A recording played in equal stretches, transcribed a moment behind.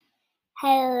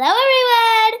Hello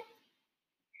everyone!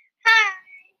 Hi!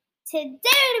 Today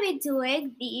we're going to be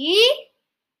doing the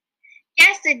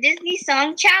Guess the Disney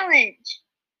Song Challenge.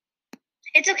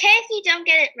 It's okay if you don't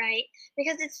get it right,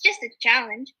 because it's just a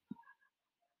challenge.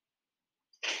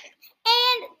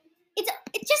 And it's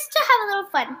just to have a little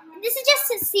fun. This is just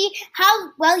to see how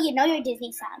well you know your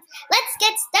Disney songs. Let's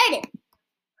get started.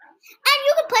 And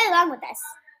you can play along with us.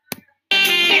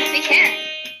 Yes, we can.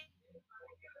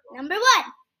 Number 1.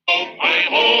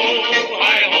 Hi-ho,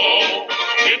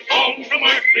 if home from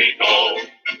earth we go.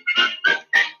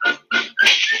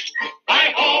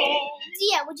 Hi-ho.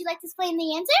 Diya, would you like to explain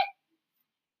the answer?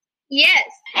 Yes,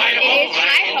 Hi-ho, it is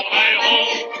hi-ho, Hi-ho,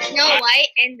 hi-ho. Snow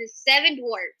White and the Seven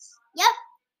Dwarfs. Yep.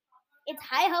 It's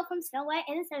Hi-Ho from Snow White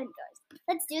and the Seven Dwarfs.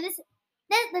 Let's do this.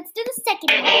 Let's do the second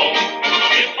one.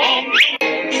 If home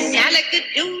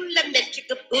Salagadoola,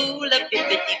 metchicaboola,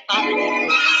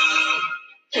 bibbidi-bobbidi-boo.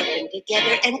 Put them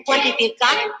together, and what have you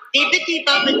got?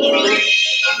 Bibbidi-bobbidi-boo. And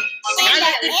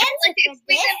the answer Let's for explain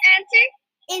this the answer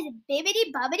is Bibbidi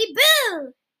Bobbidi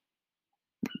Boo.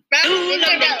 from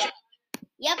Cinderella.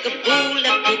 Yep.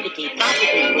 Boola,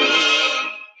 bibbidi-bobbidi-boo.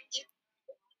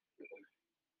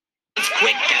 As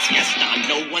quick as Gaston,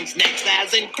 no one's next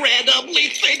as incredibly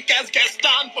thick as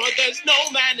Gaston, for there's no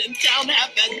man in town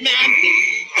half as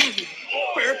manly.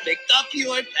 Perfect, a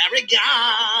pure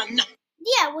paragon.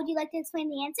 Yeah, would you like to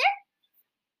explain the answer?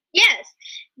 Yes,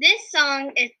 this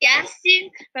song is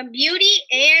Gaston from Beauty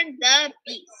and the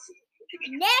Beast.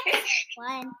 Next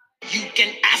one. You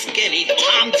can ask any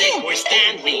Tom, Dick, or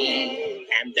Stanley,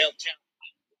 and they'll tell.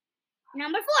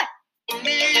 Number 4. Up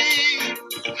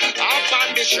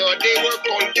on the shore they work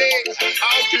all day,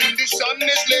 out in the sun they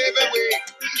slave away,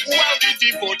 while the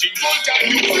devoting full time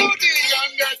floating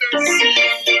under the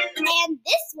sea. And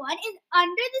this one is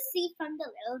Under the Sea from The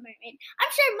Little Mermaid.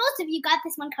 I'm sure most of you got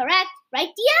this one correct, right,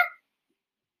 Diya?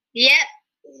 Yep.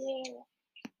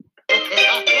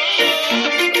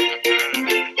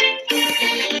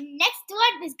 Next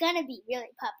one is gonna be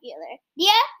really popular.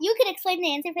 Diya, you can explain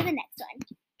the answer for the next one.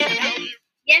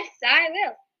 Yes, I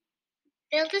will.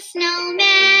 Build a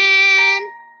snowman.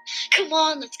 Come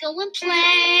on, let's go and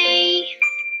play.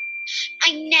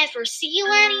 I never see you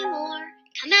anymore.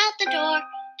 Come out the door.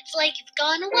 It's like you've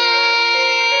gone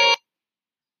away.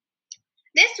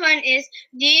 This one is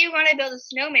Do You Want to Build a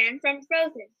Snowman from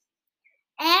Frozen.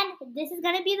 And this is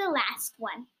gonna be the last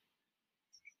one.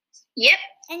 Yep.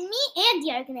 And me and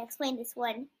Diya are gonna explain this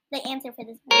one, the answer for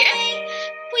this one. Yep.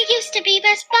 We used to be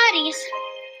best buddies.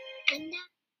 And now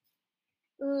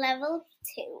Level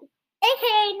 2,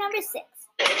 aka number 6.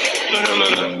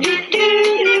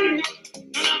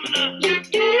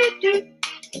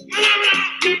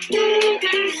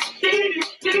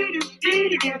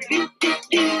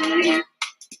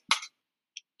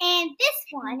 And this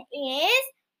one is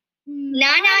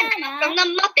Na Na Na from the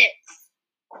Muppets.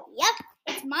 Yep,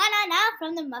 it's Ma Na Na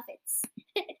from the Muppets.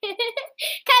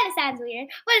 Kind of sounds weird,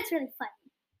 but it's really funny.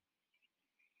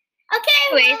 Okay,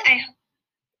 Anyways, well,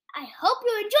 I hope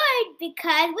you enjoyed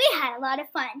because we had a lot of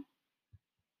fun.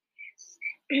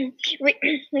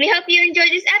 we hope you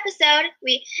enjoyed this episode.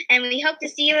 We hope to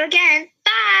see you again.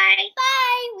 Bye.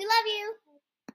 Bye. We love you.